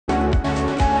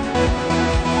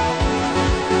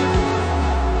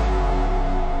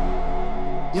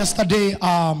Yesterday,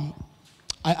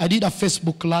 I did a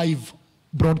Facebook Live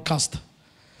broadcast,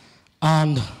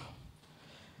 and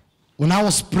when I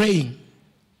was praying,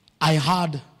 I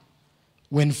heard,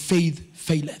 "When faith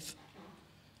faileth."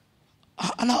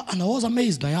 And I was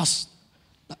amazed. I asked,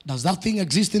 does that thing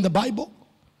exist in the Bible?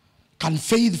 Can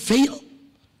faith fail?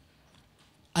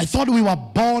 I thought we were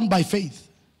born by faith,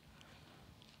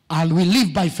 and we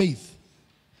live by faith.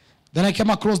 Then I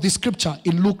came across this scripture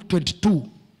in Luke 22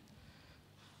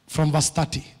 from verse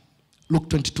 30. Luke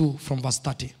 22 from verse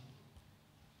 30.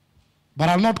 But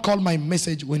I'll not call my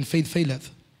message "When faith faileth."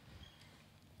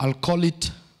 I'll call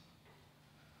it,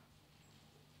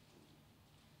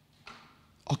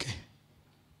 okay,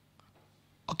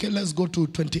 let's go to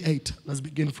 28. Let's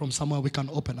begin from somewhere we can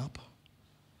open up.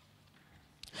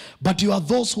 "But you are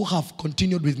those who have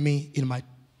continued with me in my,"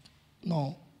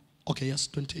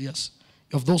 20, yes.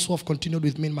 "You have those who have continued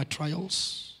with me in my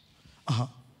trials.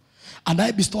 And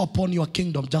I bestow upon you a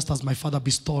kingdom, just as my Father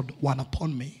bestowed one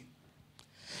upon me,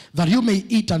 that you may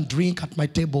eat and drink at my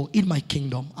table in my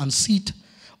kingdom, and sit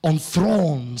on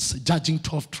thrones judging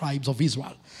 12 tribes of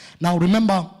Israel." Now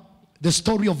remember, the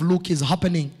story of Luke is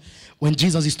happening when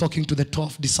Jesus is talking to the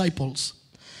 12 disciples,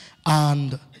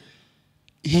 and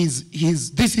this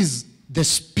is the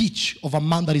speech of a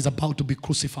man that is about to be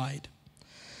crucified.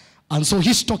 And so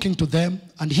he's talking to them,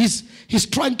 and he's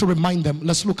trying to remind them.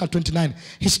 Let's look at 29.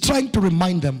 He's trying to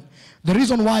remind them, the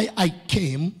reason why I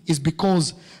came is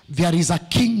because there is a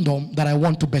kingdom that I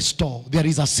want to bestow. There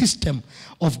is a system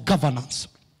of governance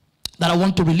that I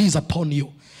want to release upon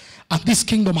you. And this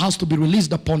kingdom has to be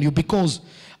released upon you, because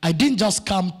I didn't just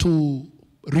come to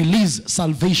release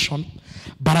salvation,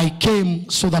 but I came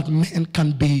so that men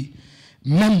can be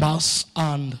members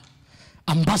and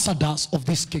ambassadors of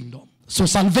this kingdom. So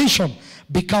salvation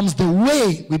becomes the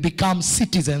way we become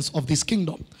citizens of this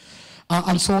kingdom.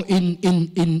 And so in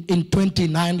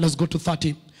 29, let's go to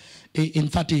 30. In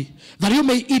 30, "That you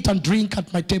may eat and drink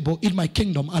at my table in my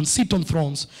kingdom, and sit on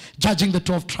thrones judging the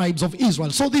 12 tribes of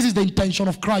Israel." So this is the intention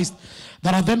of Christ,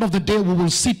 that at the end of the day we will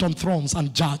sit on thrones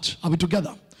and judge. Are we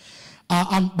together?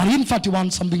 But in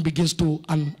 31, something begins to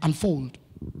unfold.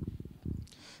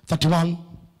 31,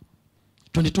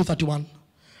 22, 31.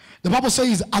 The Bible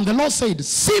says, "And the Lord said,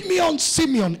 Simeon,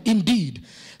 Simeon, indeed,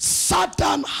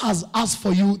 Satan has asked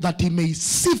for you, that he may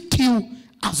sift you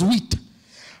as wheat."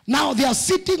 Now they are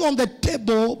sitting on the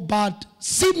table, but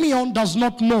Simeon does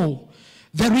not know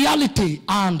the reality.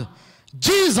 And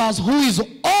Jesus, who is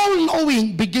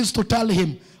all-knowing, begins to tell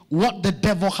him what the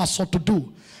devil has sought to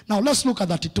do. Now let's look at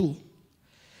 32.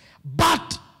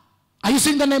 "But," are you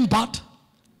seeing the name "but"?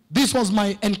 This was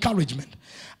my encouragement.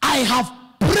 "I have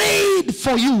prayed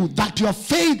for you that your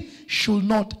faith should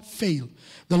not fail."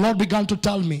 The Lord began to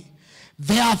tell me,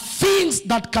 there are things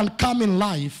that can come in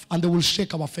life and they will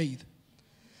shake our faith.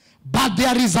 But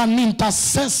there is an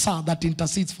intercessor that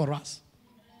intercedes for us.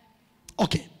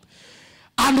 Okay.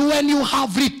 "And when you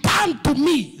have returned to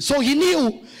me," so he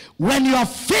knew when your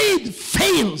faith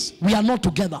fails, we are not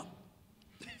together.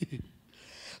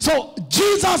 So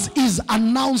Jesus is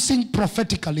announcing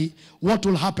prophetically what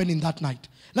will happen in that night.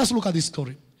 Let's look at this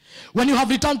story. "When you have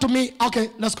returned to me,"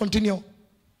 okay, let's continue.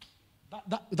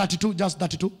 32, just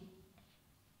 32.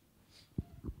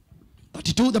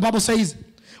 32, the Bible says,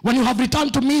 "When you have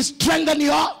returned to me, strengthen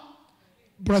your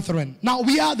brethren." Now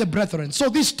we are the brethren, so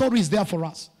this story is there for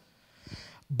us.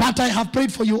 "But I have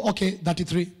prayed for you," okay,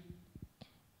 33.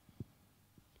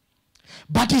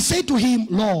 "But he said to him,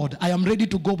 Lord, I am ready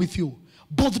to go with you,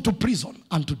 both to prison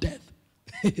and to death."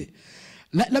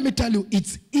 Let me tell you,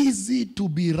 it's easy to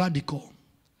be radical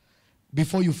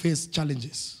before you face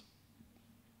challenges.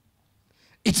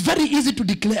 It's very easy to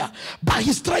declare, "By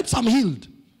his stripes I'm healed."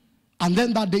 And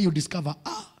then that day you discover,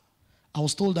 I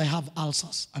was told I have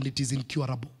ulcers and it is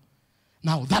incurable.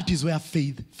 Now that is where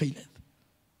faith faileth.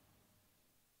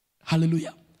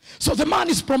 Hallelujah. So the man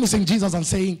is promising Jesus and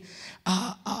saying,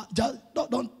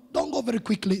 don't go very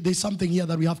quickly. There's something here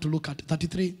that we have to look at.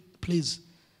 33, please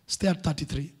stay at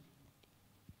 33.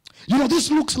 You know, this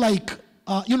looks like,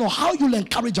 how you'll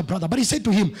encourage a brother. But he said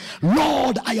to him,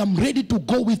 "Lord, I am ready to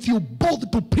go with you both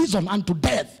to prison and to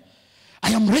death.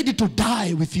 I am ready to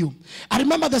die with you." I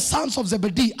remember the sons of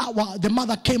Zebedee, the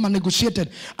mother came and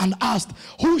negotiated and asked,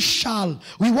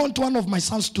 "We want one of my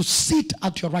sons to sit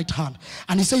at your right hand."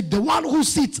 And he said, "The one who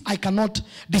sits, I cannot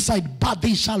decide, but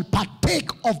they shall partake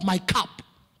of my cup."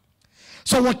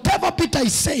 So whatever Peter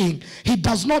is saying, he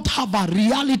does not have a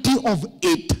reality of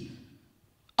it.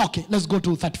 Okay, let's go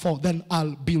to 34, then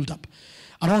I'll build up.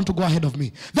 I don't want to go ahead of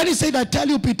me. Then he said, "I tell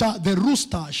you, Peter, the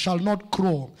rooster shall not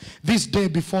crow this day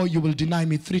before you will deny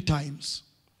me 3 times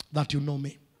that you know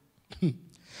me."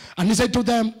 And he said to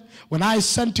them, when I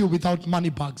sent you without money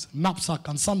bags, knapsack,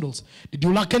 and sandals, did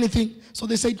you lack anything? So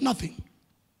they said, nothing.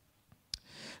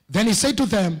 Then he said to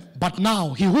them, but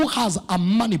now he who has a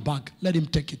money bag, let him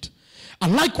take it.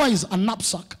 And likewise a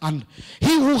knapsack. And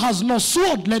he who has no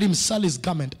sword, let him sell his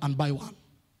garment and buy one.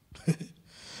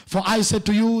 For I said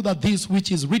to you that this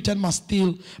which is written must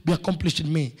still be accomplished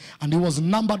in me. And he was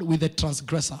numbered with a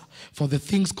transgressor. For the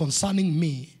things concerning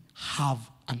me have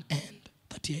an end.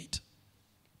 38.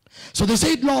 So they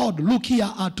said, Lord, look, here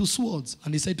are 2 swords.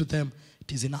 And he said to them,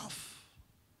 it is enough.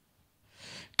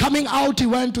 Coming out, he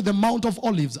went to the Mount of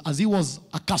Olives as he was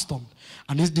accustomed.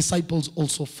 And his disciples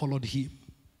also followed him.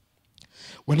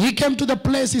 When he came to the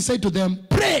place, he said to them,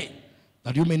 pray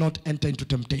that you may not enter into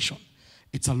temptation.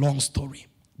 It's a long story.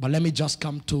 But let me just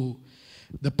come to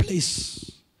the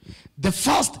place. The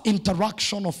first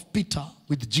interaction of Peter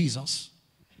with Jesus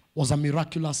was a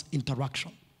miraculous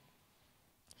interaction.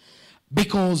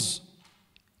 Because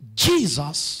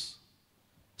Jesus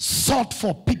sought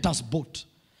for Peter's boat.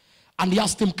 And he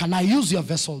asked him, can I use your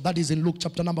vessel? That is in Luke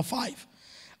chapter number 5.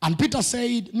 And Peter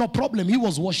said, no problem. He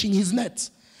was washing his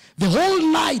nets. The whole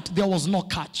night there was no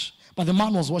catch. But the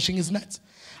man was washing his nets.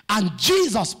 And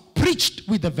Jesus preached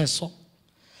with the vessel.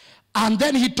 And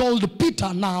then he told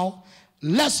Peter, now,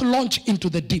 let's launch into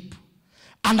the deep.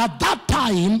 And at that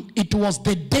time, it was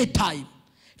the daytime.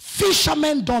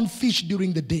 Fishermen don't fish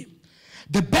during the day.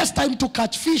 The best time to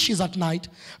catch fish is at night,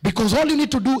 because all you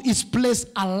need to do is place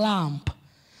a lamp.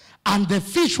 And the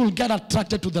fish will get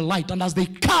attracted to the light. And as they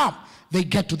come, they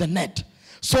get to the net.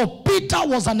 So Peter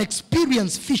was an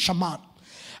experienced fisherman.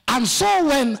 And so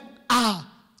when a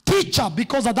teacher,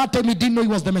 because at that time he didn't know he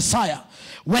was the Messiah,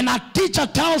 when a teacher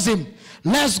tells him,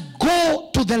 let's go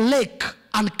to the lake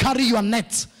and carry your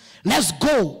nets, let's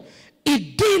go,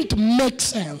 it didn't make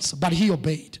sense, but he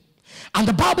obeyed. And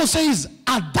the Bible says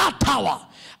at that hour,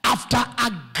 after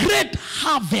a great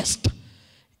harvest,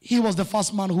 he was the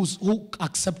first man who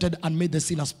accepted and made the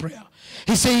sinner's prayer.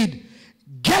 He said,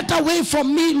 get away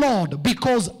from me, Lord,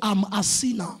 because I'm a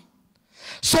sinner.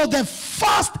 So the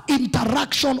first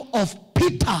interaction of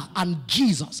Peter and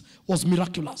Jesus was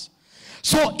miraculous.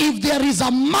 So if there is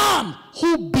a man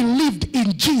who believed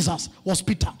in Jesus, was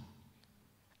Peter.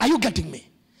 Are you getting me?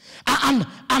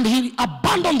 And he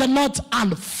abandoned the nets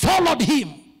and followed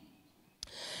him.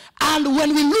 And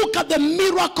when we look at the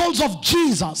miracles of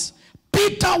Jesus,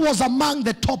 Peter was among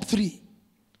the top 3.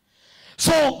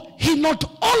 So he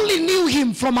not only knew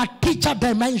him from a teacher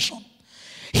dimension,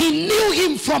 he knew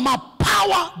him from a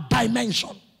power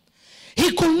dimension.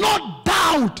 He could not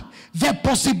doubt the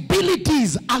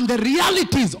possibilities and the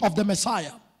realities of the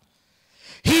Messiah.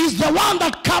 He is the one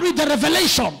that carried the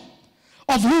revelation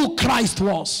of who Christ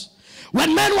was.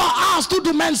 When men were asked, who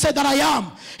do men say that I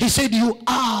am? He said, you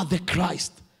are the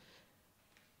Christ.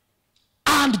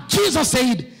 And Jesus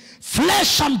said,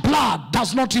 flesh and blood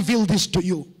does not reveal this to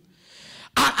you.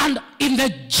 And in the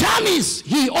journeys,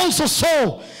 he also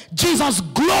saw Jesus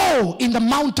glow in the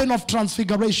mountain of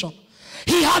transfiguration.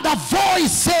 He had a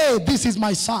voice say, this is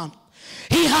my son.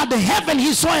 He had heaven,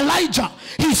 he saw Elijah,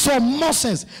 he saw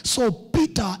Moses. So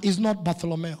Peter is not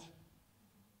Bartholomew.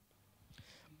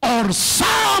 Or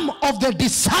some of the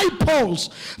disciples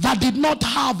that did not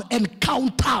have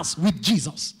encounters with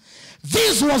Jesus.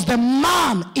 This was the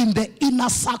man in the inner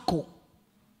circle.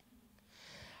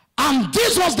 And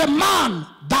this was the man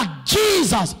that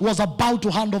Jesus was about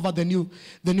to hand over the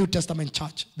New Testament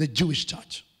church, the Jewish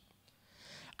church.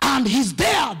 And he's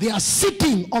there, they are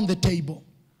sitting on the table.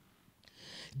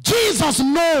 Jesus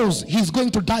knows he's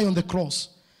going to die on the cross.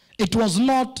 It was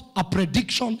not a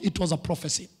prediction, it was a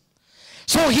prophecy.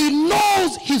 So he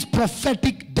knows his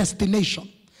prophetic destination.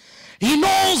 He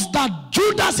knows that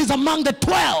Judas is among the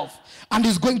 12 and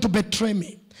is going to betray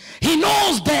me. He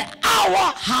knows the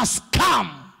hour has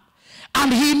come.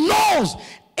 And he knows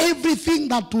everything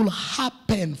that will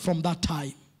happen from that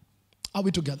time. Are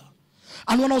we together?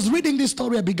 And when I was reading this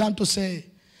story, I began to say,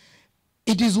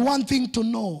 it is one thing to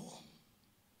know,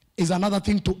 is another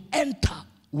thing to enter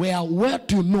where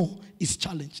to know is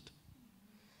challenged.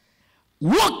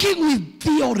 Working with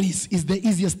theories is the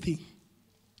easiest thing.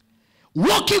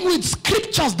 Working with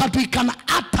scriptures that we can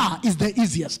utter is the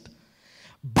easiest.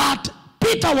 But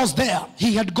Peter was there.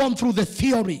 He had gone through the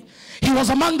theory. He was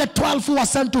among the 12 who were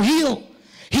sent to heal.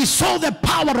 He saw the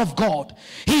power of God.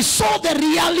 He saw the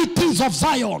realities of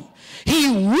Zion.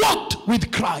 He walked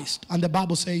with Christ. And the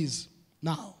Bible says,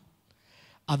 now,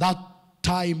 at that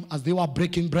time, as they were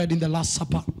breaking bread in the Last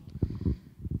Supper,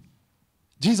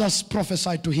 Jesus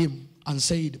prophesied to him and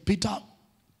said, Peter,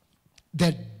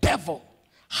 the devil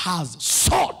has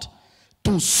sought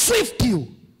to sift you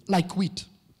like wheat.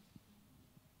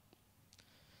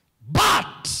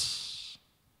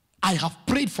 I have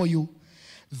prayed for you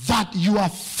that your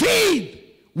faith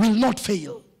will not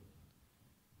fail.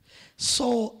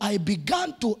 So I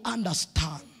began to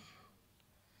understand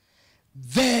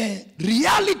the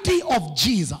reality of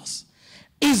Jesus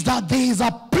is that there is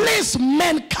a place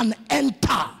men can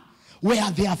enter where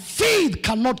their faith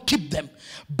cannot keep them,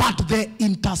 but the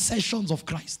intercessions of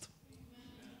Christ.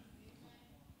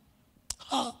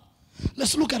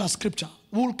 Let's look at a scripture.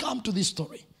 We'll come to this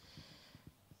story.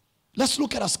 Let's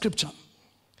look at a scripture.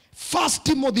 1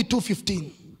 Timothy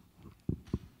 2:15.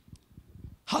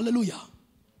 Hallelujah.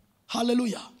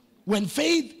 Hallelujah. When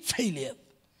faith faileth.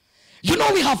 You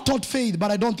know, we have taught faith, but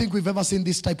I don't think we've ever seen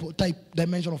this type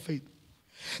dimension of faith.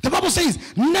 The Bible says,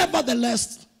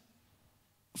 nevertheless,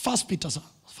 1 Peter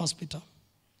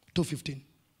 2:15.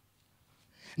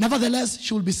 Nevertheless,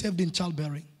 she will be saved in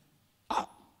childbearing.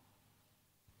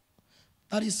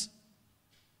 That is,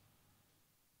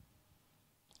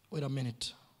 wait a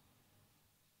minute.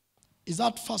 Is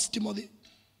that 1 Timothy?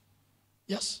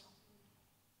 Yes?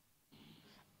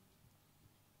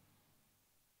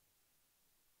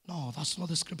 No, that's not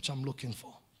the scripture I'm looking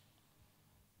for.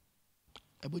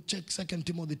 I will check 2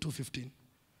 Timothy 2:15.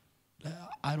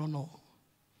 I don't know.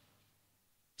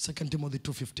 2 Timothy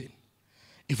 2:15.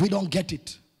 If we don't get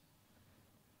it,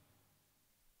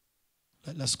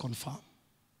 let's confirm.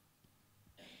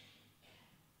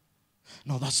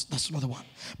 No, that's not the one.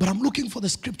 But I'm looking for the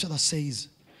scripture that says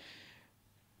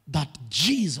that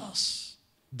Jesus,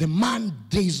 the man,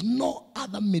 there is no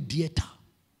other mediator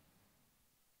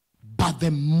but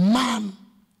the man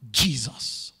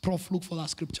Jesus. Prof, look for that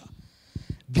scripture.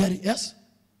 There, yes?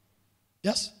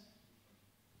 Yes?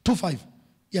 2:5.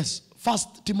 Yes.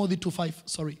 1 Timothy 2:5.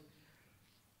 Sorry.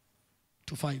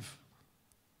 2:5.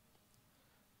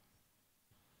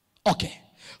 Okay.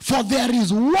 For there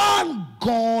is one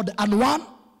God and one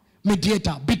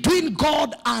mediator between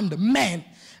God and men,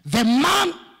 the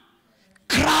man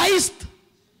Christ.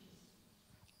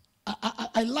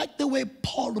 I like the way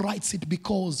Paul writes it,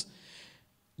 because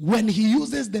when he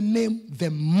uses the name the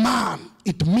man,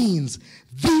 it means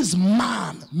this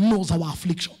man knows our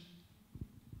affliction.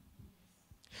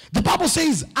 The Bible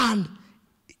says, and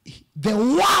the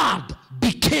word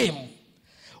became.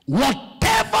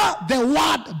 Whatever the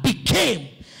word became,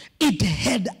 it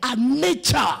had a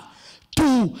nature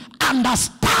to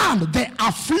understand the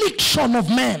affliction of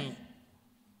men.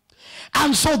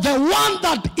 And so the one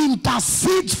that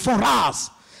intercedes for us,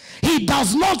 he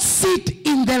does not sit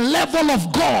in the level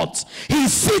of gods. He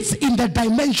sits in the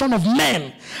dimension of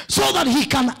men, so that he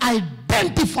can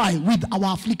identify with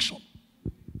our affliction.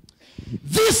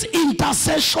 These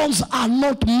intercessions are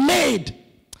not made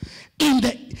in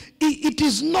the, it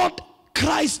is not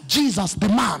Christ Jesus the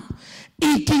man.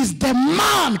 It is the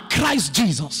man Christ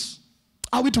Jesus.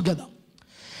 Are we together?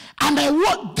 And I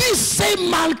want this same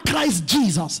man Christ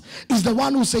Jesus is the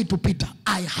one who said to Peter,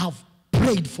 I have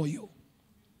prayed for you.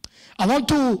 I want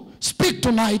to speak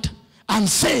tonight and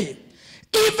say,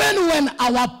 even when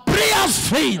our prayers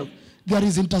fail, there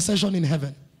is intercession in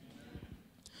heaven.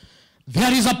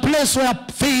 There is a place where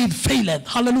faith faileth.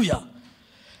 Hallelujah.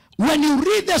 When you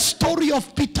read the story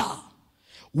of Peter,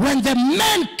 when the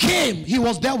men came, he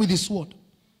was there with his sword.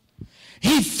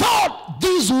 He thought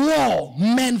this war,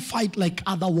 men fight like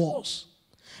other wars.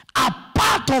 A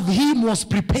part of him was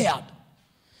prepared.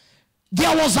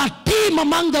 There was a team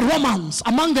among the Romans,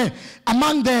 among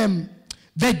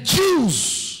the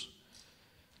Jews,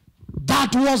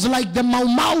 that was like the Mau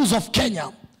Maus of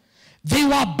Kenya. They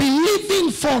were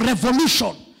believing for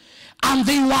revolution, and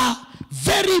they were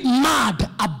very mad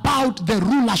about the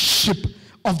rulership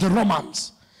of the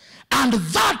Romans. And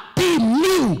that team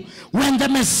knew when the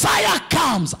Messiah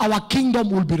comes, our kingdom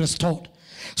will be restored.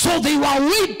 So they were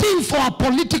waiting for a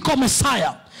political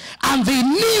Messiah, and they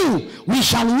knew we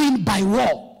shall win by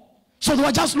war. So they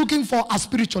were just looking for a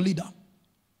spiritual leader.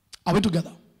 Are we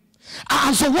together?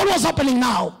 And so what was happening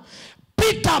now?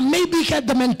 Peter maybe had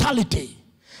the mentality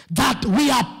that we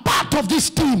are part of this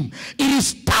team. It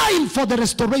is time for the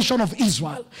restoration of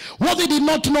Israel. What they did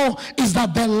not know is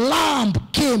that the lamb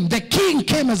came, the king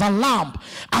came as a lamb,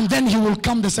 and then he will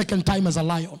come the second time as a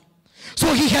lion.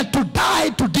 So he had to die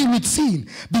to deal with sin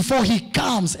before he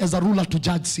comes as a ruler to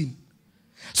judge sin.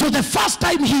 So the first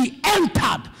time he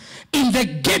entered in the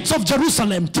gates of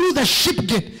Jerusalem through the sheep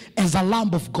gate as a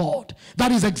lamb of God.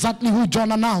 That is exactly who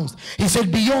John announced. He said,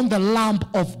 beyond the lamb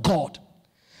of God.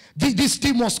 This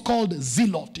team was called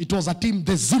Zealot. It was a team,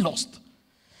 the Zealous.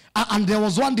 And there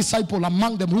was one disciple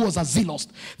among them who was a Zealous.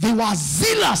 They were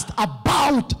zealous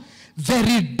about the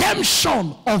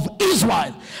redemption of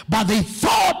Israel, but they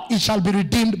thought it shall be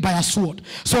redeemed by a sword.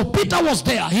 So Peter was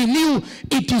there. He knew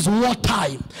it is war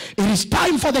time. It is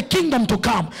time for the kingdom to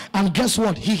come. And guess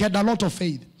what? He had a lot of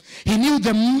faith. He knew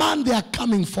the man they are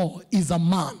coming for is a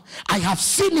man. I have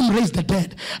seen him raise the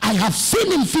dead. I have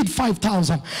seen him feed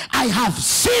 5,000. I have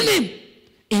seen him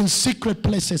in secret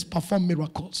places perform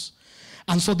miracles.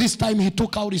 And so this time he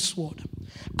took out his sword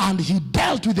and he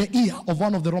dealt with the ear of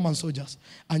one of the Roman soldiers.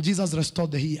 And Jesus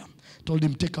restored the ear, told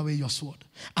him, take away your sword.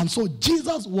 And so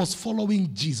Jesus was following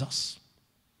Jesus.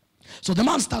 So the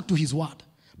man stuck to his word,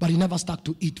 but he never stuck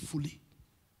to it fully.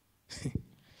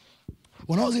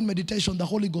 When I was in meditation, the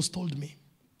Holy Ghost told me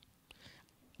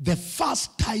the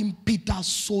first time Peter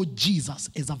saw Jesus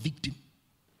as a victim.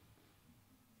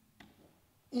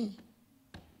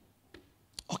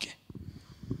 Okay.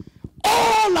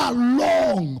 All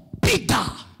along, Peter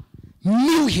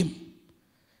knew him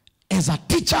as a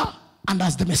teacher and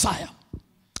as the Messiah.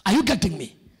 Are you getting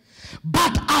me?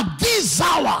 But at this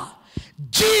hour,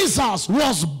 Jesus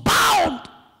was bound.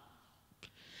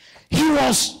 He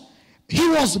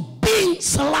was being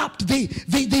slapped. They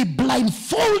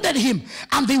blindfolded him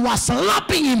and they were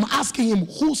slapping him, asking him,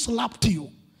 who slapped you?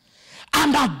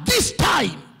 And at this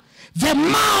time, the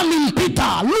man in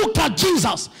Peter looked at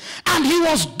Jesus and he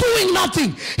was doing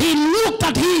nothing. He looked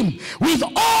at him with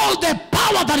all the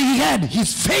power that he had.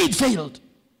 His faith failed.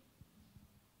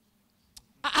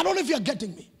 I don't know if you're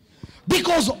getting me.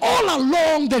 Because all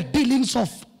along the dealings of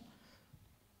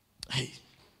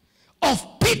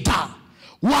Peter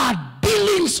were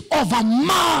dealings of a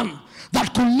man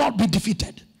that could not be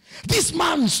defeated. This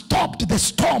man stopped the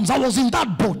storms. I was in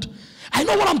that boat. I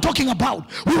know what I'm talking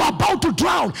about. We were about to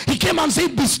drown. He came and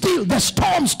said, be still. The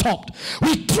storm stopped.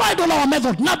 We tried all our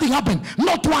method. Nothing happened.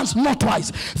 Not once, not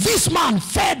twice. This man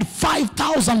fed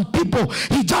 5,000 people.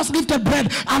 He just lifted bread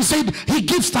and said, he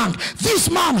gives thanks. This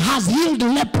man has healed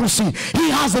leprosy. He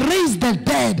has raised the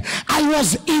dead. I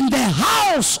was in the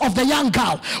house of the young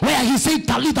girl where he said,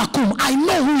 Talitha kum. I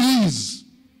know who he is.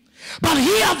 But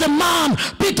here the man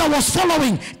Peter was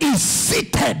following is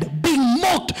seated, being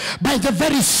mocked by the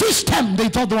very system they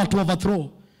thought they were to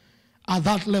overthrow. At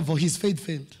that level, his faith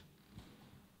failed.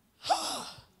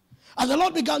 And the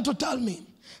Lord began to tell me,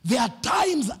 there are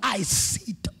times I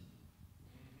sit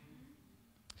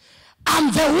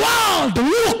and the world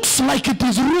looks like it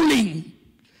is ruling.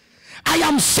 I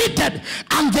am seated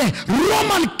and the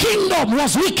Roman kingdom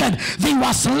was wicked. They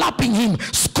were slapping him,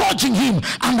 scourging him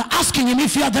and asking him,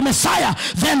 if you are the Messiah,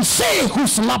 then say who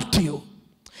slapped you.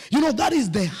 You know, that is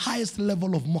the highest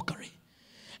level of mockery.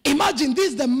 Imagine this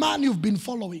is the man you've been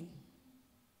following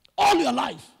all your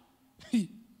life.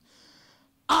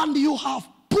 And you have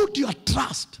put your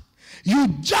trust. You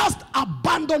just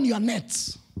abandon your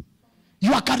nets,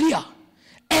 your career,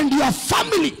 and your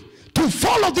family to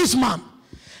follow this man.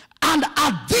 And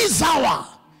at this hour,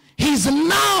 he's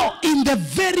now in the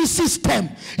very system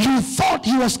you thought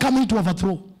he was coming to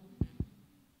overthrow.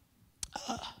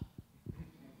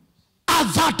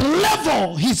 At that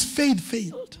level, his faith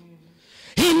failed.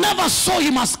 He never saw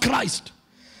him as Christ.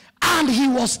 And he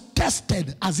was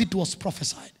tested as it was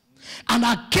prophesied. And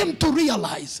I came to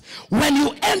realize, when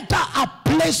you enter a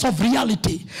place of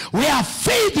reality where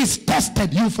faith is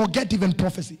tested, you forget even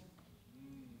prophecy.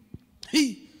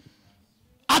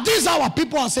 At this hour,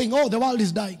 people are saying, oh, the world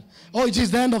is dying. Oh, it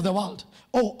is the end of the world.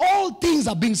 Oh, all things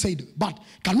are being said. But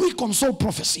can we consult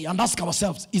prophecy and ask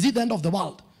ourselves, is it the end of the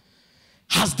world?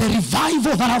 Has the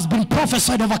revival that has been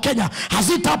prophesied over Kenya, has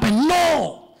it happened?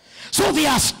 No. So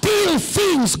there are still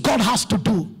things God has to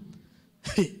do.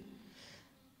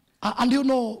 And you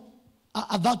know,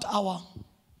 at that hour,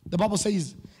 the Bible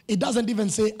says, it doesn't even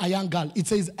say a young girl. It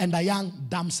says, and a young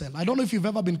damsel. I don't know if you've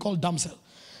ever been called damsel.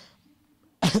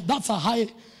 That's a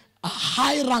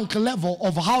high rank level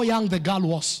of how young the girl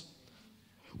was.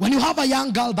 When you have a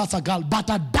young girl, that's a girl. But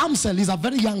a damsel is a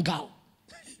very young girl.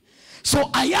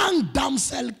 So a young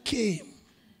damsel came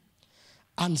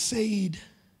and said,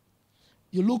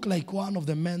 you look like one of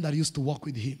the men that used to walk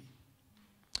with him.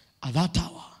 At that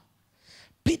hour,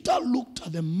 Peter looked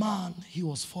at the man he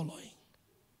was following.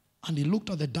 And he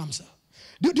looked at the damsel.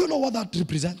 Do you know what that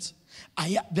represents?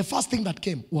 The first thing that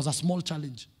came was a small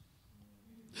challenge.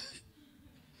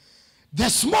 The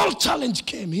small challenge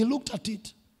came. He looked at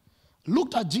it,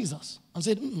 looked at Jesus and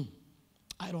said,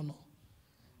 I don't know.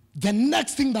 The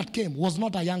next thing that came was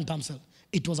not a young damsel.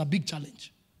 It was a big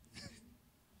challenge.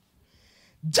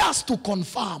 Just to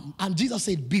confirm. And Jesus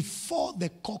said, before the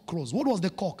cock crows. What was the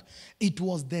cock? It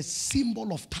was the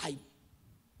symbol of time.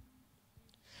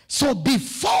 So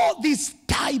before this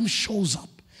time shows up,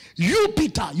 You,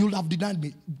 Peter, you'll have denied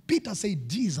me. Peter said,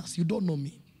 Jesus, you don't know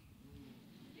me.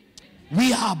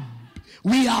 We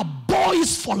are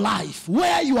boys for life.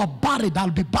 Where you are buried,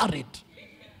 I'll be buried.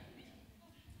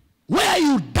 Where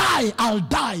you die, I'll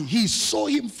die. He saw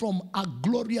him from a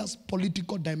glorious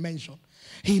political dimension.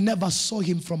 He never saw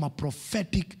him from a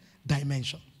prophetic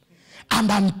dimension. And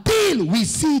until we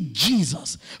see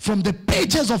Jesus from the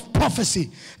pages of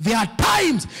prophecy, there are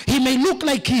times he may look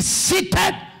like he's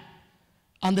seated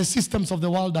and the systems of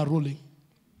the world are ruling.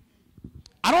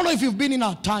 I don't know if you've been in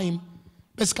our time.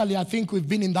 Basically, I think we've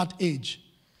been in that age.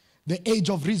 The age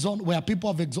of reason where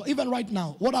people have exhausted. Even right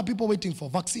now, what are people waiting for?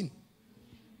 Vaccine.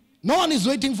 No one is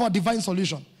waiting for a divine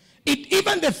solution.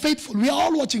 Even the faithful, we are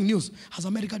all watching news. Has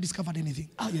America discovered anything?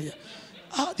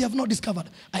 They have not discovered.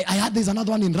 I heard there's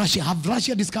another one in Russia. Have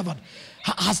Russia discovered?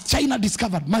 Has China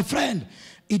discovered? My friend,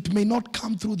 it may not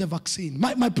come through the vaccine.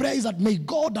 My prayer is that may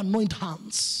God anoint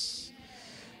hands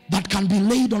that can be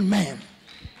laid on men.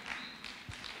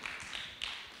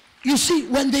 You see,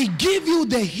 when they give you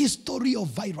the history of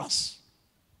virus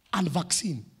and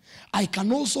vaccine, I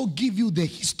can also give you the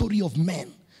history of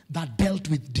men that dealt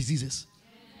with diseases.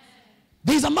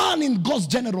 There's a man in God's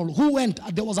general who went,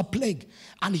 there was a plague,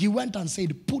 and he went and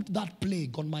said, put that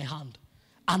plague on my hand.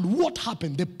 And what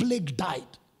happened? The plague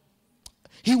died.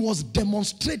 He was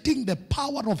demonstrating the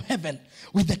power of heaven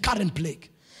with the current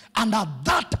plague. And at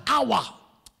that hour,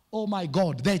 oh my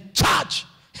God, the church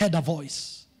heard a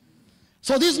voice.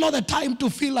 So this is not the time to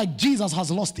feel like Jesus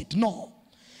has lost it. No.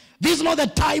 This is not the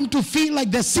time to feel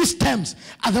like the systems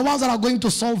are the ones that are going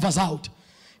to solve us out.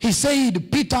 He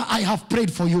said, Peter, I have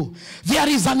prayed for you. There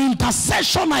is an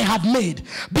intercession I have made.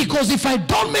 Because if I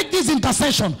don't make this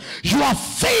intercession, your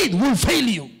faith will fail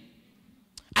you.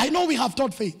 I know we have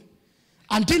taught faith.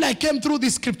 Until I came through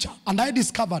this scripture and I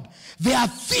discovered there are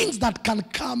things that can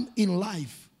come in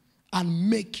life and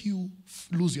make you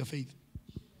lose your faith.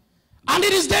 And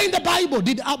it is there in the Bible.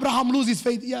 Did Abraham lose his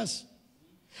faith? Yes.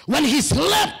 When he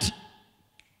slept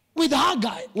with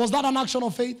Hagar, was that an action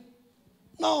of faith?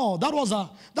 No, that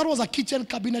was a kitchen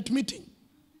cabinet meeting.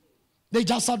 They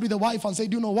just sat with the wife and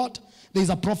said, you know what? There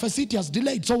is a prophecy, it has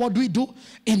delayed. So what do we do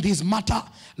in this matter?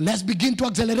 Let's begin to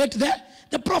accelerate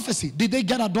the prophecy. Did they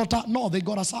get a daughter? No, they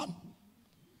got a son.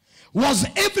 Was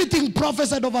everything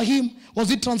prophesied over him? Was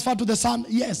it transferred to the son?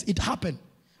 Yes, it happened.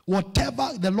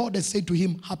 Whatever the Lord has said to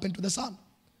him happened to the son.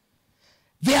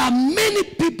 There are many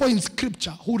people in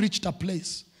scripture who reached a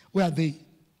place where they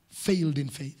failed in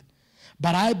faith.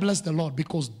 But I bless the Lord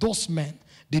because those men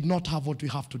did not have what we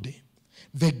have today.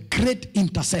 The great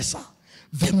intercessor,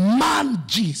 the man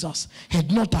Jesus,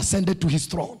 had not ascended to his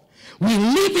throne. We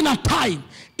live in a time,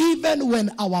 even when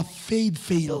our faith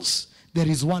fails, there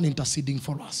is one interceding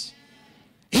for us.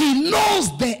 He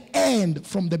knows the end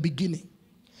from the beginning.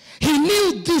 He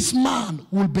knew this man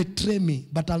will betray me,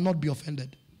 but I'll not be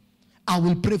offended. I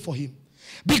will pray for him.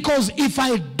 Because if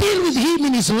I deal with him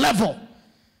in his level,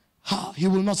 he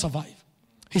will not survive.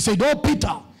 He said, oh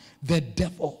Peter, the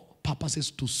devil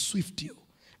purposes to swift you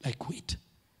like wheat.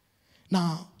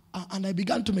 Now, and I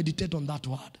began to meditate on that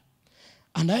word.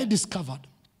 And I discovered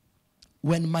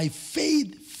when my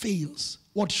faith fails,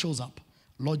 what shows up?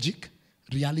 Logic,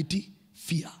 reality,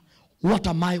 fear. What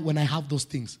am I when I have those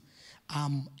things?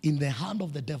 I'm in the hand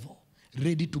of the devil,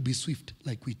 ready to be swift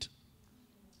like wheat.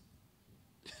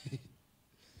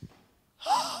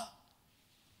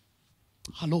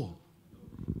 Hello.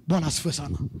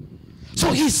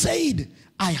 So he said,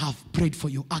 I have prayed for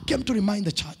you. I came to remind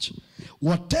the church,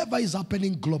 whatever is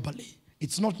happening globally,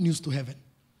 it's not news to heaven.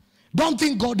 Don't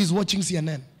think God is watching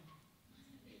CNN,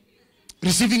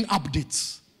 receiving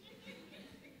updates,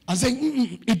 and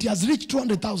saying, it has reached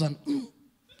 200,000.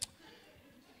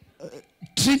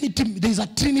 Trinity, there is a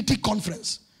Trinity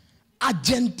conference.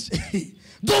 Urgent.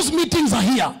 Those meetings are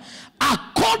here.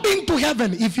 According to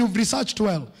heaven, if you've researched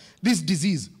well, this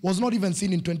disease was not even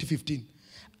seen in 2015.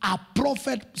 A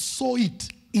prophet saw it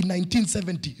in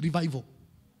 1970, revival.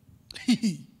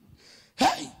 Hey,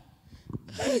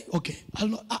 okay.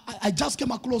 I just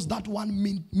came across that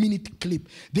 1 minute clip.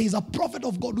 There is a prophet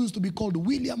of God who used to be called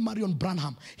William Marion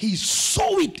Branham. He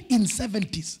saw it in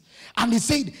 70s. And he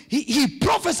said, he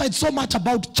prophesied so much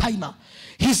about China.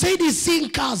 He said he's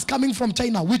seeing cars coming from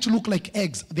China which look like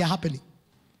eggs. They are happening.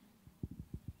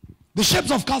 The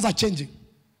shapes of cars are changing.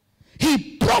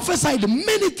 He prophesied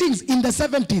many things in the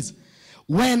 70s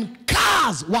when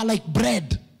cars were like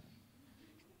bread.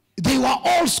 They were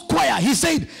all square. He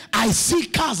said, I see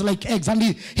cars like eggs. And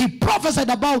he prophesied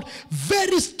about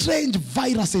very strange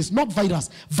viruses, not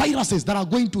viruses that are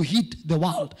going to hit the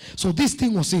world. So this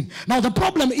thing was in. Now the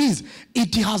problem is,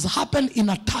 it has happened in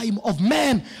a time of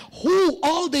men who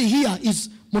all they hear is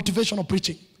motivational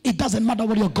preaching. It doesn't matter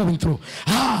what you're going through.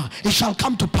 It shall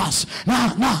come to pass.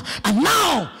 And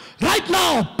now, right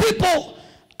now, people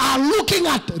are looking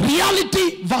at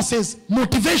reality versus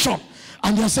motivation.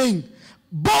 And they're saying,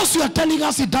 boss, you are telling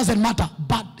us it doesn't matter.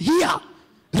 But here,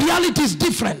 reality is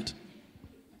different.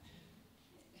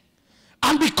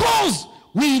 And because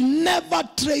we never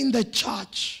train the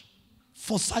church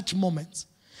for such moments,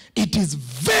 it is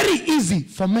very easy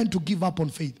for men to give up on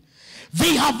faith.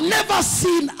 They have never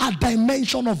seen a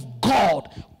dimension of God,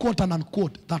 quote and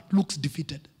unquote, that looks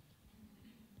defeated.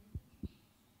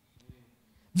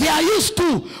 They are used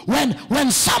to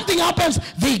when something happens,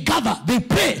 they gather, they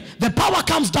pray, the power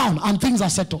comes down and things are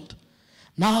settled.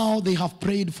 Now they have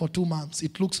prayed for 2 months.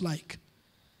 It looks like,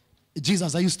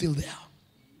 Jesus, are you still there?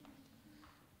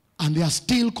 And they are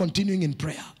still continuing in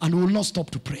prayer and will not stop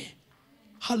to pray.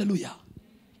 Hallelujah.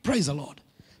 Praise the Lord.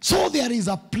 So there is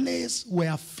a place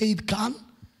where faith can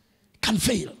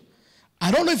fail.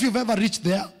 I don't know if you've ever reached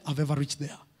there. I've ever reached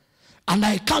there. And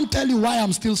I can't tell you why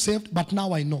I'm still saved, but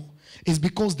now I know. It's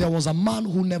because there was a man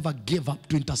who never gave up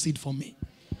to intercede for me.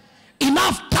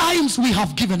 Enough times we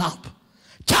have given up.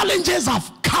 Challenges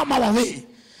have come our way.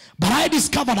 But I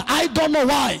discovered, I don't know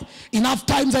why, enough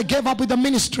times I gave up with the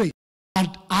ministry. And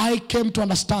I came to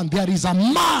understand there is a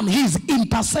man, his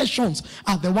intercessions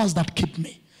are the ones that keep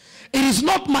me. It is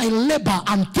not my labor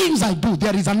and things I do.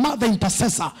 There is another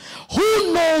intercessor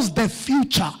who knows the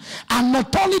future. And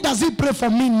not only does he pray for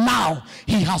me now,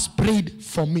 he has prayed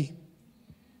for me.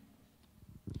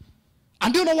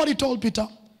 And do you know what he told Peter?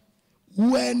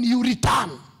 When you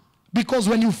return, because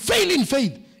when you fail in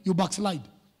faith, you backslide.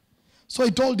 So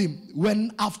he told him,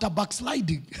 when after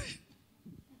backsliding,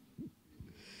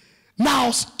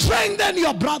 now strengthen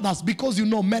your brothers, because you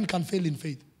know men can fail in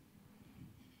faith.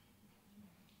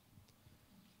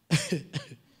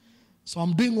 So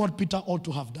I'm doing what Peter ought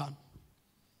to have done.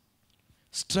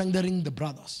 Strengthening the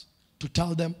brothers to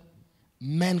tell them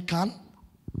men can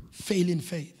fail in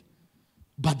faith,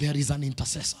 but there is an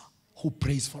intercessor who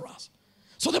prays for us.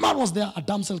 So the man was there. A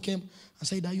damsel came and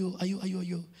said, you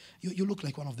look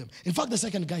like one of them. In fact, the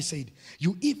second guy said,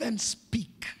 you even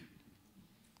speak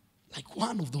like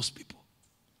one of those people.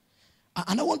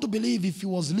 And I want to believe if he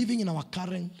was living in our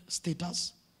current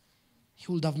status,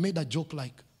 he would have made a joke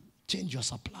like, change your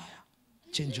supplier.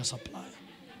 Change your supplier.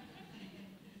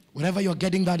 Wherever you're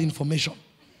getting that information,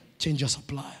 change your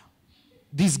supplier.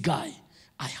 This guy,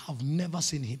 I have never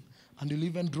seen him. And he'll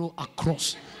even draw a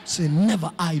cross. Say,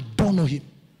 never, I don't know him.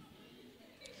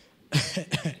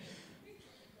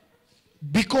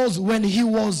 Because when he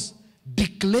was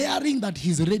declaring that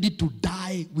he's ready to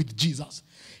die with Jesus,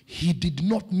 he did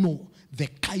not know the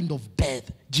kind of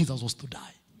death Jesus was to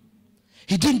die.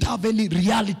 He didn't have any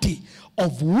reality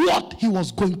of what he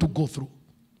was going to go through.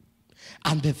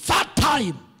 And the third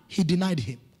time, he denied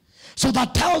him. So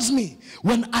that tells me,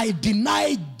 when I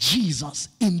deny Jesus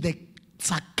in the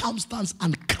circumstance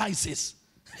and crisis,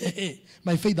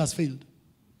 my faith has failed.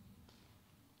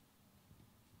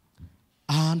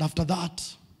 And after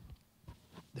that,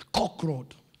 the cock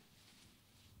crowed.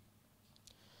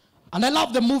 And I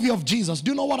love the movie of Jesus.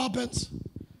 Do you know what happens?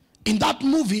 In that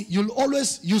movie,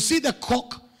 you see the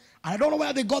cock. I don't know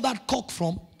where they got that cock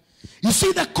from. You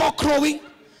see the cock crowing.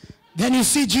 Then you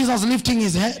see Jesus lifting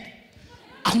his head.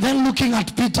 And then looking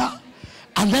at Peter.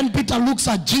 And then Peter looks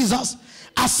at Jesus.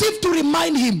 As if to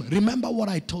remind him, remember what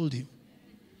I told you.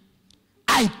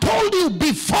 I told you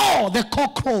before the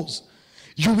cock crows,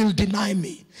 you will deny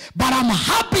me. But I'm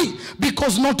happy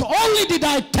because not only did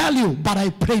I tell you, but I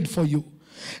prayed for you.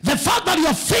 The fact that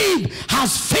your faith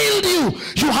has failed you,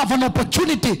 you have an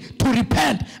opportunity to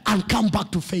repent and come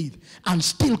back to faith and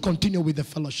still continue with the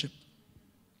fellowship.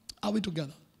 Are we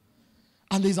together?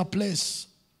 And there's a place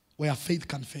where faith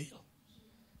can fail.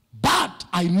 But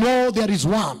I know there is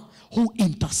one who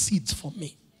intercedes for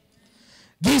me.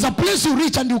 There is a place you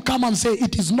reach and you come and say,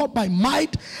 it is not by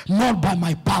might, not by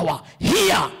my power.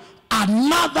 Here,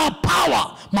 another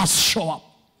power must show up.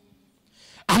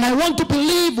 And I want to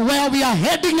believe where we are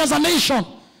heading as a nation,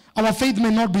 our faith may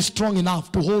not be strong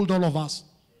enough to hold all of us.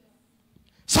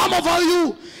 Some of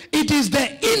you, it is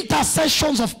the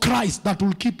intercessions of Christ that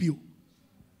will keep you.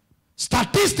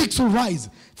 Statistics will rise.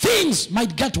 Things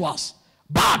might get worse.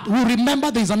 But we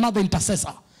remember there is another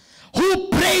intercessor who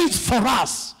prays for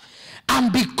us.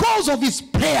 And because of his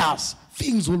prayers,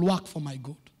 things will work for my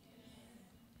good.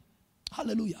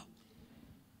 Hallelujah.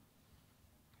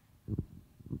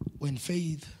 when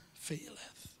faith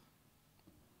faileth.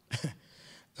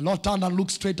 The Lord turned and looked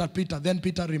straight at Peter. Then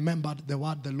Peter remembered the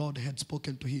word the Lord had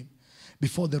spoken to him.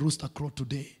 Before the rooster crowed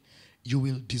today, you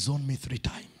will disown me 3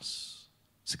 times.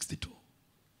 62.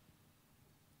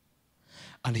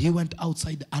 And he went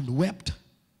outside and wept.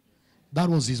 That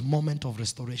was his moment of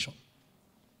restoration.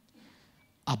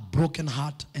 A broken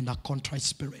heart and a contrite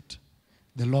spirit,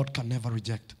 the Lord can never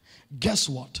reject. Guess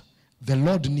what? The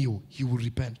Lord knew he would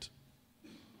repent.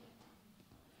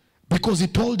 Because he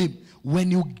told him,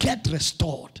 when you get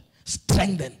restored,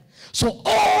 strengthen. So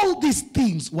all these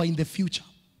things were in the future.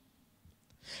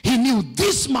 He knew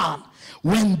this man,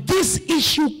 when this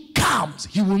issue comes,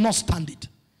 he will not stand it.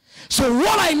 So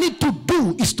what I need to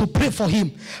do is to pray for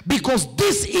him, because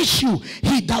this issue,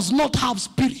 he does not have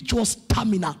spiritual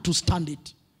stamina to stand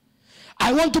it.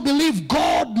 I want to believe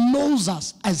God knows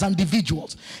us as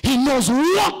individuals. He knows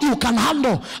what you can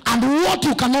handle and what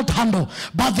you cannot handle.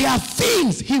 But there are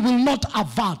things he will not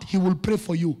avert. He will pray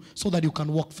for you so that you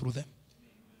can walk through them.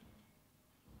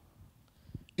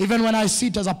 Even when I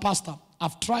sit as a pastor,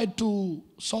 I've tried to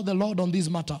saw the Lord on this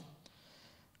matter.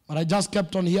 But I just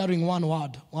kept on hearing one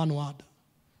word.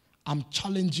 I'm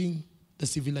challenging the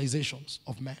civilizations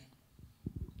of men.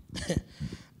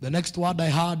 The next word I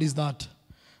heard is that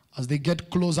as they get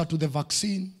closer to the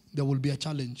vaccine, there will be a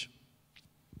challenge.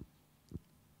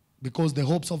 Because the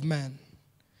hopes of man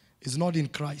is not in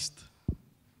Christ.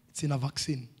 It's in a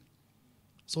vaccine.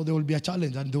 So there will be a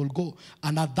challenge and they will go.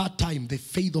 And at that time, the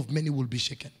faith of many will be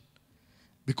shaken.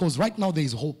 Because right now there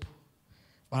is hope.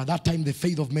 But at that time, the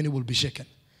faith of many will be shaken.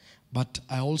 But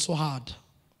I also heard,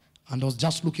 and I was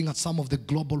just looking at some of the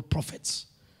global prophets,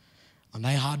 and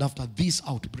I heard after this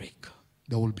outbreak,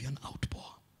 there will be an outpour.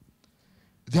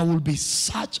 There will be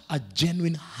such a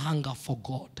genuine hunger for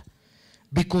God,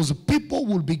 because people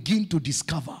will begin to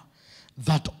discover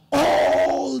that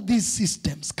all these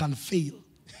systems can fail.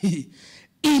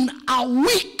 In a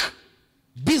week,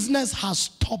 business has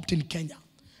stopped in Kenya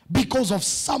because of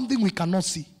something we cannot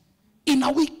see. In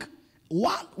a week.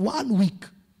 One week.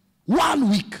 1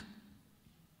 week.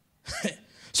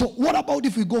 So what about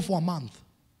if we go for a month?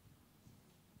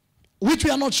 Which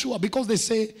we are not sure, because they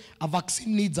say a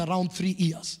vaccine needs around 3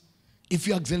 years. If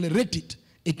you accelerate it,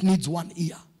 it needs 1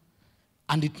 year.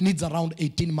 And it needs around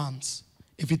 18 months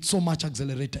if it's so much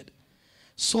accelerated.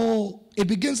 So it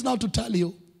begins now to tell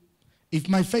you, if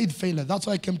my faith faileth, that's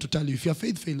why I came to tell you, if your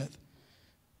faith faileth,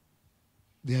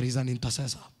 there is an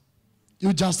intercessor.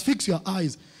 You just fix your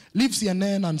eyes. Leave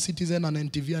CNN and Citizen and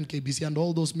NTV and KBC and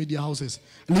all those media houses.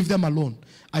 Leave them alone.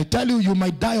 I tell you, you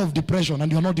might die of depression and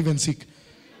you're not even sick.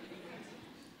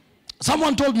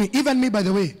 Someone told me, even me by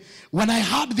the way, when I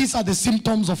heard these are the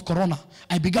symptoms of corona,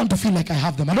 I began to feel like I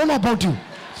have them. I don't know about you.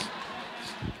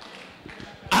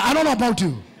 I don't know about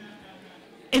you.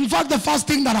 In fact, the first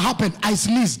thing that happened, I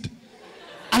sneezed.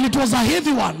 And it was a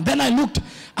heavy one. Then I looked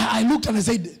and I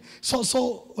said, so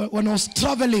when I was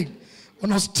traveling,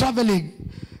 when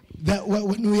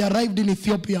we arrived in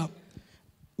Ethiopia,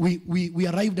 we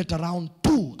arrived at around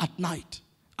 2 at night,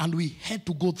 and we had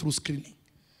to go through screening.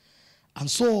 And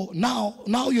so now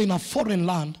you're in a foreign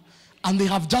land, and they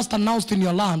have just announced in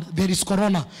your land there is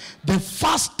corona. The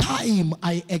first time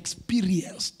I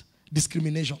experienced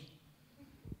discrimination.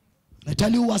 I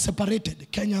tell you who are separated,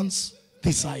 Kenyans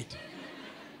this side.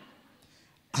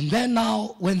 And then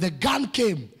now when the gun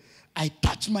came, I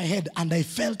touched my head and I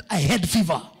felt I had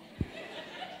fever.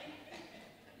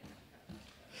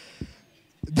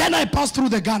 Then I passed through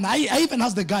the gun. I even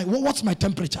asked the guy, what's my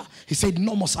temperature? He said,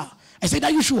 normal, sir. I said,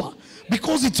 are you sure?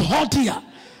 Because it's hot here.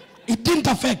 It didn't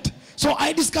affect. So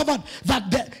I discovered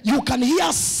that you can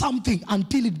hear something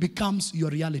until it becomes your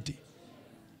reality.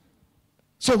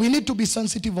 So we need to be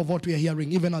sensitive of what we are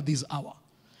hearing, even at this hour.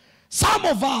 Some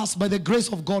of us, by the grace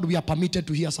of God, we are permitted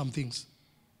to hear some things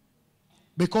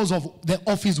because of the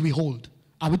office we hold.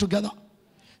 Are we together?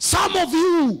 Some of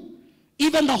you,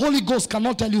 even the Holy Ghost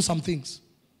cannot tell you some things.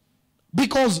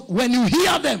 Because when you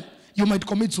hear them, you might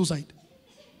commit suicide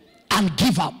and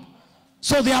give up.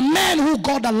 So there are men who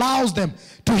God allows them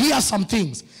to hear some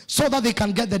things so that they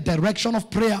can get the direction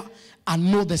of prayer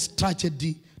and know the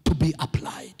strategy to be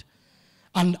applied.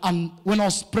 And when I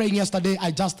was praying yesterday,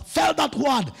 I just felt that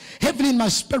word heavily in my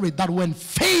spirit, that when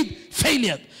faith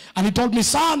faileth, and he told me,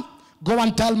 son, go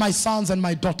and tell my sons and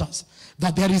my daughters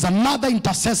that there is another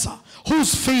intercessor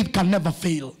whose faith can never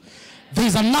fail. There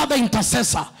is another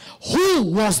intercessor who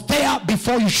was there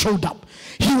before you showed up.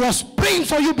 He was praying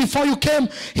for you before you came.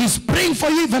 He's praying for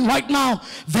you even right now.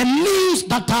 The news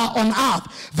that are on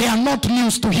earth, they are not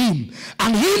news to him.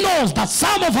 And he knows that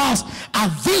some of us at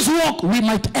this walk, we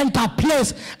might enter a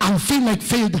place and feel like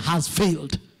faith has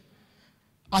failed.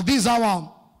 At this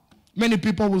hour, many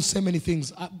people will say many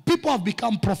things. People have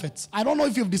become prophets. I don't know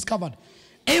if you've discovered.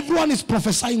 Everyone is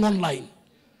prophesying online.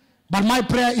 But my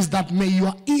prayer is that may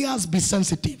your ears be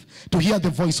sensitive to hear the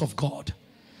voice of God.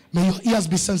 May your ears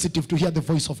be sensitive to hear the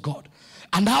voice of God.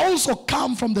 And I also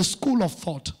come from the school of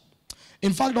thought.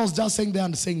 In fact, I was just saying there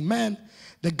and saying, man,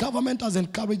 the government has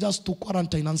encouraged us to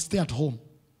quarantine and stay at home.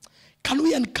 Can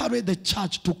we encourage the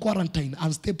church to quarantine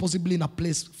and stay possibly in a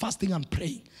place fasting and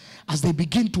praying as they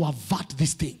begin to avert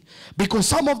this thing? Because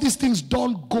some of these things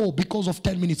don't go because of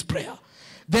 10 minutes prayer.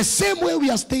 The same way we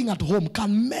are staying at home,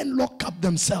 can men lock up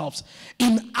themselves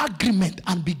in agreement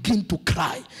and begin to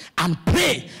cry and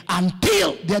pray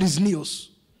until there is news?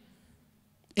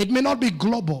 It may not be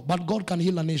global, but God can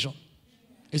heal a nation.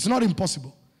 It's not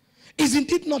impossible.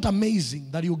 Isn't it not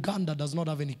amazing that Uganda does not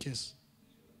have any case?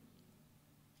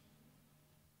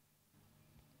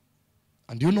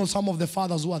 And do you know some of the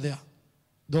fathers who are there?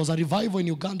 There was a revival in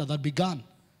Uganda that began.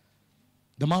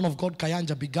 The man of God,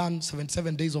 Kayanja, began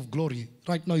 77 days of glory.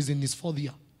 Right now he's in his 4th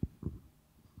year.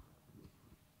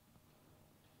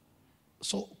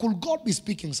 So could God be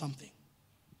speaking something?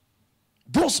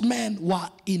 Those men were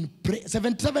in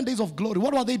 77 days of glory.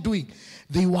 What were they doing?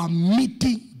 They were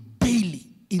meeting daily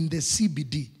in the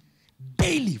CBD.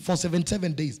 Daily for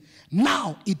 77 days.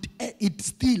 Now it's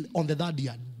still on the 3rd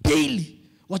year. Daily.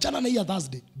 Wachana na hiya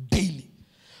Thursday. Daily.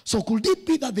 So could it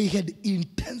be that they had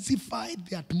intensified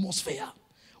the atmosphere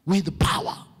with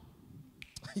power?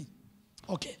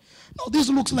 Okay. Now this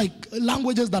looks like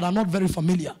languages that are not very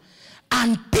familiar.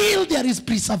 Until there is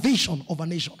preservation of a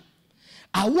nation.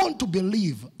 I want to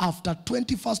believe after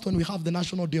 21st, when we have the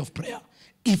National Day of Prayer,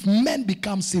 if men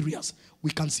become serious,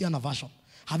 we can see an aversion.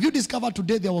 Have you discovered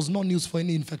today there was no news for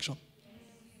any infection?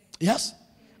 Yes?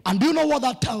 And do you know what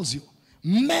that tells you?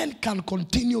 Men can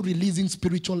continue releasing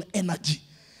spiritual energy.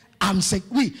 And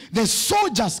the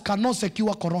soldiers cannot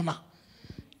secure corona.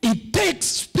 It takes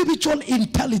spiritual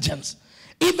intelligence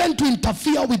even to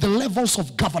interfere with the levels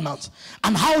of governance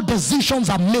and how decisions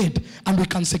are made, and we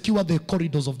can secure the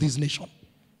corridors of this nation.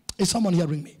 Is someone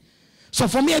hearing me? So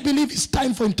for me, I believe it's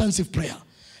time for intensive prayer.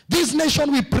 This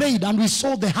nation, we prayed and we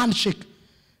saw the handshake,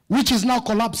 which is now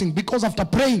collapsing because after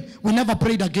praying, we never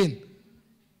prayed again.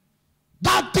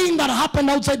 That thing that happened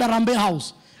outside the Rambe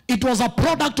house, it was a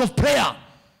product of prayer.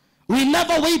 We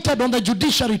never waited on the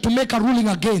judiciary to make a ruling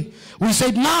again. We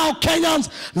said, now Kenyans,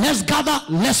 let's gather,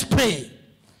 let's pray.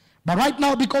 But right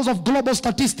now, because of global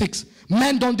statistics,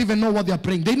 men don't even know what they are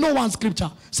praying. They know one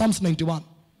scripture, Psalms 91.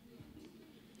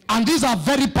 And these are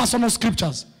very personal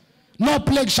scriptures. No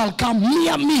plague shall come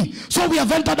near me. So we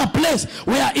have entered a place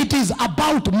where it is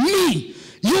about me.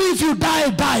 You, if you die,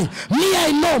 die. Me,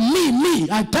 I know. Me.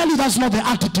 I tell you, that's not the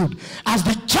attitude. As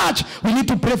the church, we need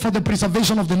to pray for the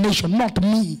preservation of the nation, not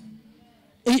me.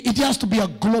 It has to be a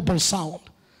global sound.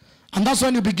 And that's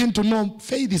when you begin to know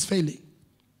faith is failing.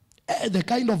 The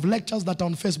kind of lectures that are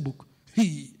on Facebook.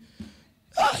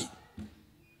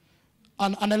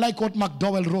 And I like what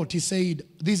McDowell wrote. He said,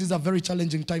 this is a very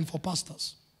challenging time for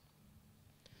pastors.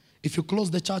 If you close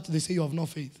the church, they say you have no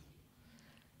faith.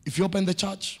 If you open the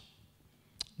church,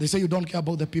 they say you don't care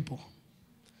about the people.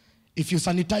 If you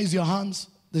sanitize your hands,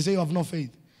 they say you have no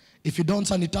faith. If you don't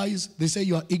sanitize, they say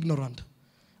you are ignorant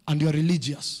and you are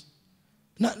religious.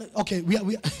 Now, okay,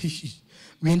 we're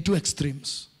in two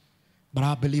extremes. But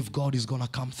I believe God is going to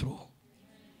come through.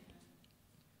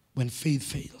 When faith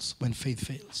fails. When faith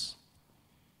fails.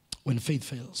 When faith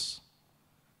fails.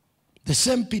 The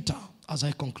same Peter, as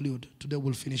I conclude, today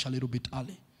we'll finish a little bit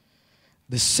early.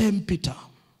 The same Peter,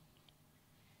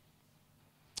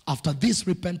 after this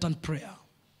repentant prayer,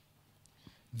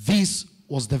 this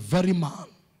was the very man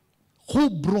who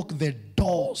broke the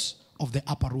doors of the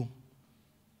upper room.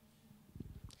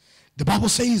 The Bible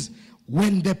says,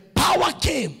 when the power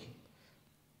came,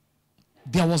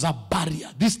 there was a barrier.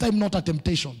 This time not a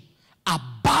temptation. A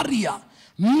barrier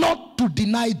not to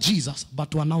deny Jesus, but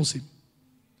to announce him.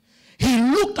 He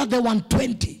looked at the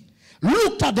 120.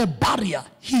 Looked at the barrier.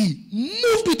 He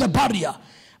moved with the barrier.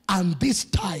 And this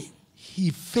time,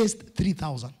 he faced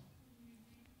 3,000.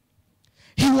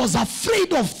 He was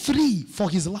afraid of 3 for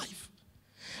his life.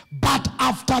 But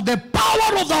after the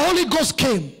power of the Holy Ghost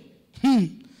came,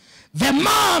 the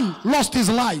man lost his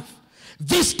life.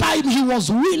 This time he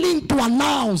was willing to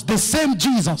announce the same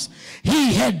Jesus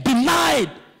he had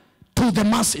denied to the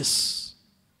masses.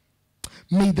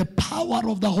 May the power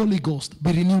of the Holy Ghost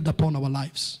be renewed upon our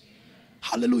lives.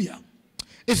 Hallelujah.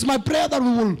 It's my prayer that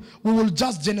we will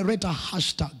just generate a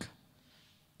hashtag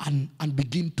and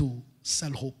begin to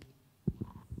sell hope.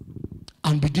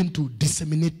 And begin to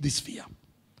disseminate this fear.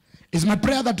 It's my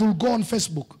prayer that we'll go on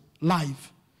Facebook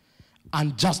live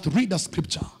and just read a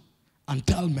scripture and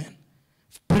tell men,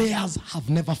 prayers have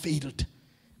never failed.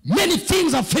 Many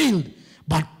things have failed,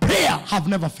 but prayer have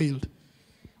never failed.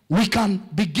 We can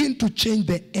begin to change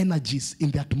the energies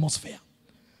in the atmosphere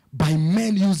by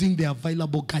men using the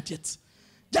available gadgets.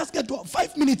 Just get to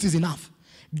 5 minutes is enough.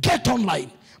 Get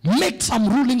online. Make some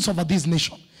rulings over this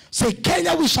nation. Say,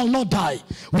 Kenya, we shall not die.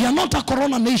 We are not a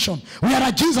corona nation. We are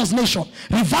a Jesus nation.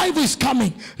 Revival is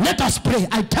coming. Let us pray.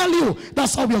 I tell you,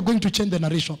 that's how we are going to change the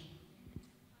narration.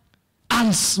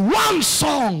 And one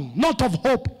song, not of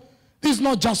hope. This is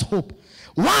not just hope.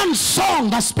 One song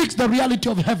that speaks the reality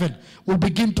of heaven will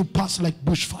begin to pass like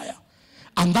bushfire.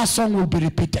 And that song will be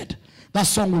repeated. That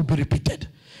song will be repeated.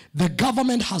 The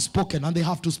government has spoken, and they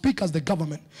have to speak as the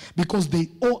government because they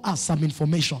owe us some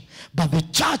information. But the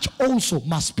church also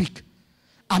must speak.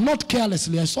 And not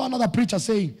carelessly. I saw another preacher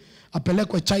saying,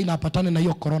 apelekwe China apatane na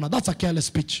hiyo corona. That's a careless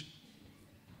speech.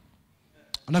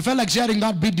 And I felt like sharing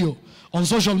that video on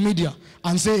social media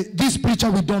and say, this preacher,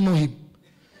 we don't know him.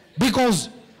 Because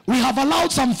we have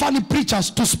allowed some funny preachers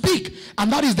to speak,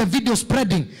 and that is the video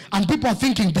spreading, and people are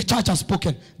thinking the church has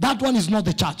spoken. That one is not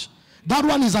the church. That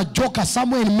one is a joker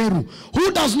somewhere in Meru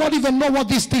who does not even know what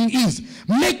this thing is,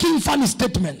 making funny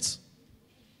statements.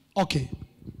 Okay,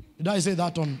 did I say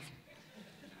that on?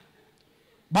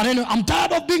 But anyway, I'm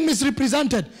tired of being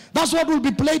misrepresented. That's what will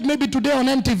be played maybe today on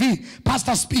NTV.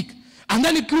 Pastor speak, and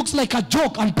then it looks like a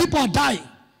joke, and people are dying.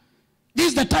 This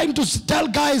is the time to tell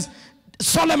guys,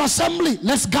 solemn assembly,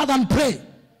 let's gather and pray.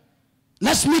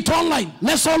 Let's meet online.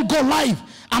 Let's all go live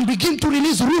and begin to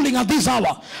release ruling at this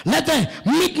hour. Let the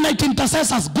midnight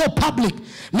intercessors go public.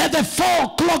 Let the 4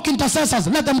 o'clock intercessors,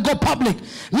 let them go public.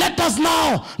 Let us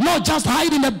now not just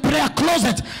hide in a prayer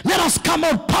closet. Let us come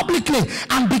out publicly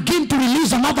and begin to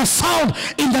release another sound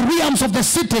in the realms of the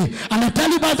city. And I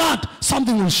tell you by that,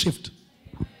 something will shift.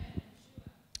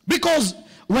 Because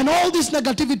when all this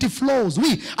negativity flows,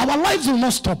 our lives will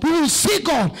not stop. We will see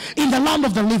God in the land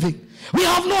of the living. We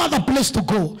have no other place to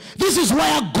go. This is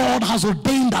where God has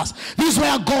ordained us. This is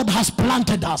where God has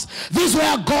planted us. This is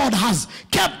where God has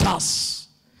kept us.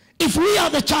 If we are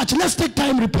the church, let's take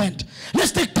time, repent.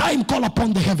 Let's take time, call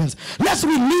upon the heavens. Let's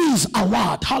release a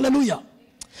word. Hallelujah.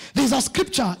 There's a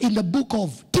scripture in the book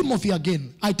of Timothy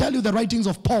again. I tell you the writings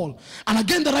of Paul. And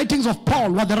again, the writings of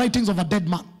Paul were the writings of a dead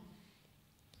man.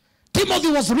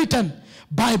 Timothy was written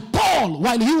by Paul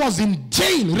while he was in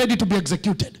jail ready to be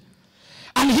executed.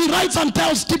 And he writes and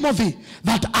tells Timothy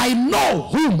that I know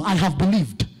whom I have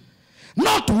believed.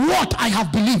 Not what I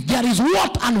have believed. There is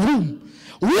what and whom.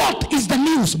 What is the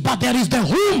news? But there is the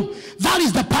whom. That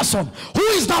is the person. Who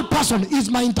is that person? Is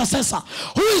my intercessor.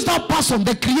 Who is that person?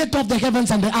 The creator of the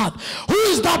heavens and the earth. Who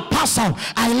is that person?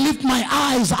 I lift my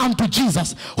eyes unto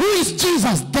Jesus. Who is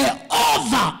Jesus? The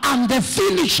author and the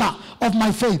finisher of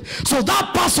my faith. So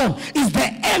that person is the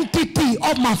entity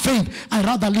of my faith. I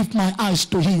rather lift my eyes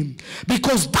to him,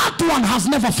 because that one has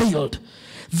never failed.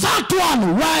 That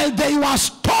one, while there were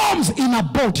storms in a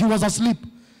boat, he was asleep.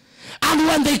 And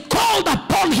when they called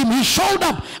upon him, he showed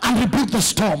up and rebuked the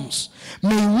storms.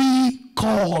 May we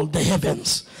call the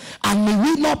heavens, and may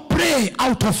we not pray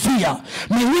out of fear.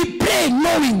 May we pray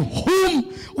knowing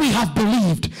whom we have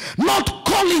believed, not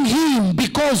calling him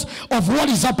because of what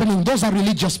is happening. Those are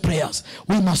religious prayers.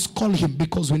 We must call him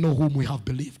because we know whom we have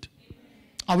believed.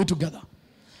 Are we together?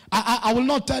 I will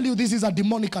not tell you this is a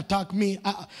demonic attack.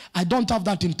 I don't have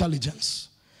that intelligence.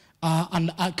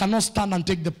 And I cannot stand and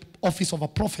take the office of a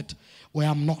prophet where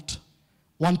I'm not.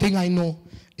 One thing I know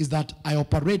is that I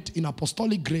operate in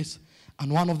apostolic grace,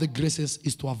 and one of the graces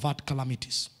is to avert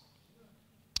calamities.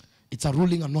 It's a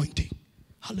ruling anointing.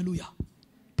 Hallelujah.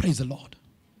 Praise the Lord.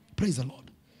 Praise the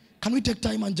Lord. Can we take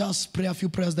time and just pray a few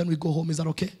prayers, then we go home? Is that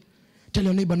okay? Tell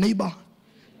your neighbor,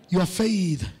 your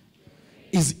faith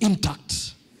is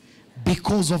intact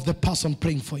because of the person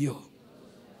praying for you.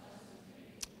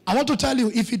 I want to tell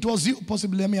you, if it was you,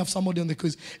 possibly, let me have somebody on the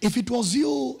quiz. If it was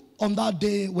you on that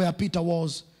day where Peter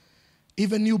was,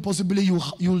 even you, possibly you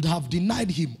would have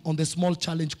denied him on the small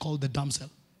challenge called the damsel.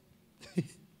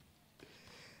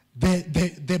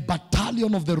 The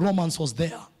battalion of the Romans was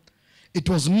there. It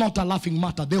was not a laughing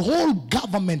matter. The whole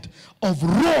government of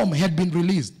Rome had been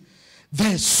released.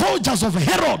 The soldiers of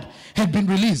Herod had been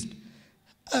released.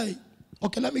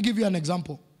 Okay, let me give you an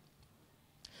example.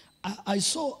 I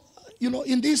saw,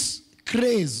 in this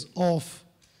craze of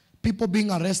people being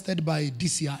arrested by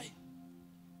DCI.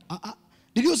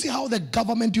 Did you see how the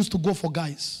government used to go for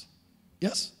guys?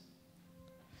 Yes?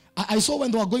 I saw when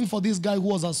they were going for this guy who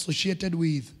was associated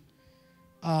with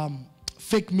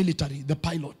fake military, the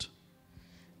pilot.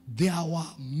 There were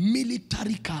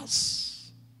military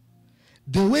cars.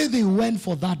 The way they went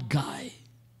for that guy,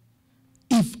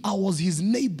 if I was his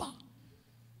neighbor,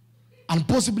 and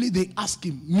possibly they asked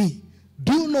him, me,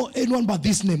 do you know anyone by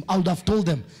this name? I would have told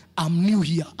them, I'm new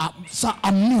here. Sir,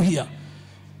 I'm new here.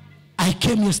 I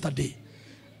came yesterday.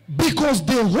 Because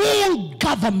the whole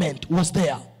government was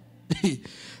there.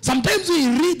 Sometimes we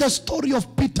read the story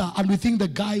of Peter and we think the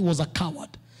guy was a coward.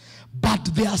 But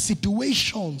there are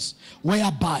situations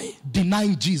whereby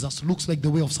denying Jesus looks like the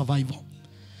way of survival.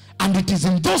 And it is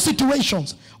in those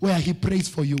situations where he prays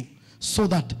for you so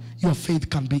that your faith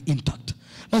can be intact.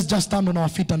 Let's just stand on our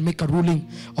feet and make a ruling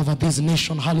over this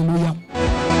nation. Hallelujah.